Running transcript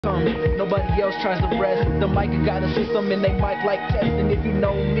Nobody else tries to rest. The mic got a system and they mic like testing. If you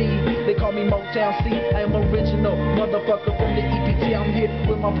know me, they call me Motown C. I am original motherfucker from the EPT. I'm here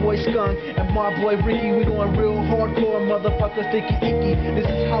with my boy Skunk and my boy Ricky. We going real hardcore, motherfuckers sticky icky. This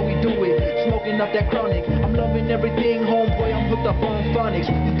is how we do it, smoking up that chronic. I'm loving everything, homeboy. I'm hooked up on phonics.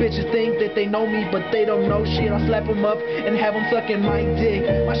 These bitches think that they know me, but they don't know shit. I slap them up and have them sucking my dick.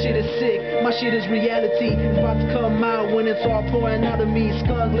 My shit is sick, my shit is reality. It's about to come out when it's all pouring out of me.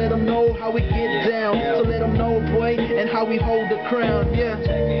 Skunk, let them know how we get down. So let them know, boy, and how we hold the crown. Yeah.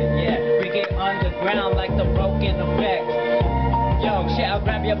 Check it, yeah. We get underground like the broken effect. Yo, shit, I'll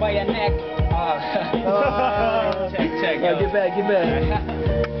grab you by your neck. Check, yo. Get back.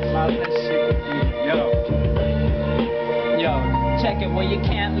 Yo, check it, well you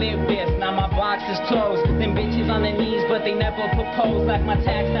can't live this. Now my box is closed. Them bitches on their knees, but they never propose. Like my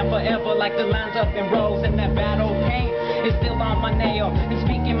tax stand forever, like the lines up in rows. And that battle pain is still on my nail. And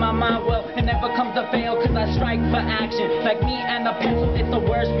speaking my mind, well, it never comes to fail. Cause I strike for action. Like me and a pencil, it's the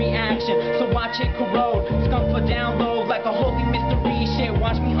worst reaction. So watch it corrode. Skunk for download like a holy mystery. Shit,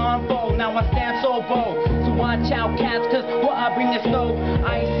 watch me unfold. Now I stand so bold. So watch out, cats, cause what I bring is stove.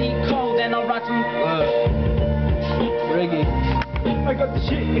 Icy cold and I'll rock some Reggae. I got the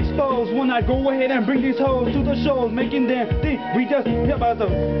shit exposed when I go ahead and bring these hoes to the shows, making them think we just hit by the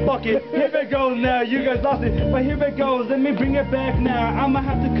bucket. Here it goes now, you guys lost it, but here it goes, let me bring it back now. I'ma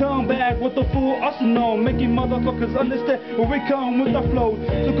have to come back with the full arsenal, making motherfuckers understand where we come with the flow.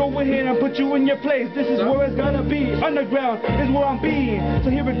 So go ahead and put you in your place, this is where it's gonna be. Underground is where I'm being, so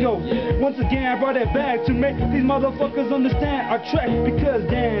here it goes. Once again I brought it back to make these motherfuckers understand our track, because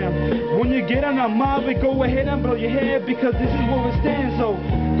damn, when you get on a mob, we go ahead and blow your head, because this is where we stand. So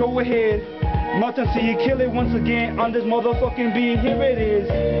go ahead, Martin, see you kill it once again on this motherfucking beat. Here it is.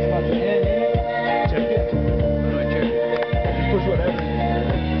 It's about to end. Check it. Just push whatever.